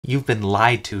You've been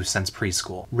lied to since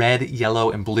preschool. Red,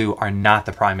 yellow, and blue are not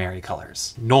the primary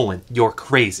colors. Nolan, you're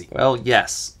crazy. Well,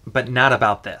 yes, but not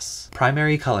about this.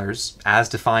 Primary colors, as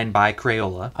defined by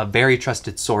Crayola, a very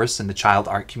trusted source in the child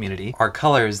art community, are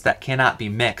colors that cannot be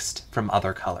mixed from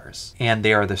other colors, and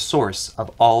they are the source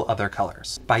of all other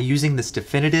colors. By using this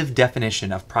definitive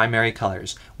definition of primary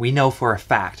colors, we know for a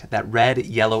fact that red,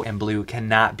 yellow, and blue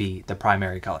cannot be the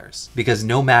primary colors, because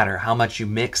no matter how much you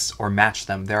mix or match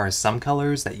them, there are some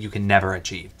colors that you can never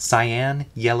achieve. Cyan,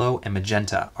 yellow, and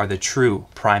magenta are the true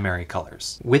primary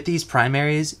colors. With these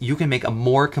primaries, you can make a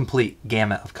more complete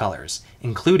gamut of colors,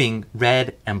 including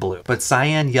red and blue. But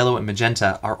cyan, yellow, and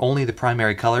magenta are only the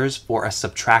primary colors for a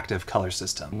subtractive color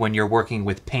system when you're working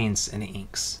with paints and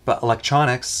inks. But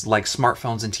electronics, like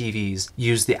smartphones and TVs,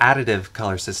 use the additive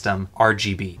color system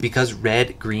RGB, because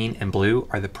red, green, and blue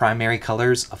are the primary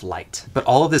colors of light. But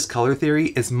all of this color theory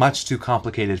is much too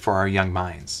complicated for our young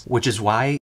minds, which is why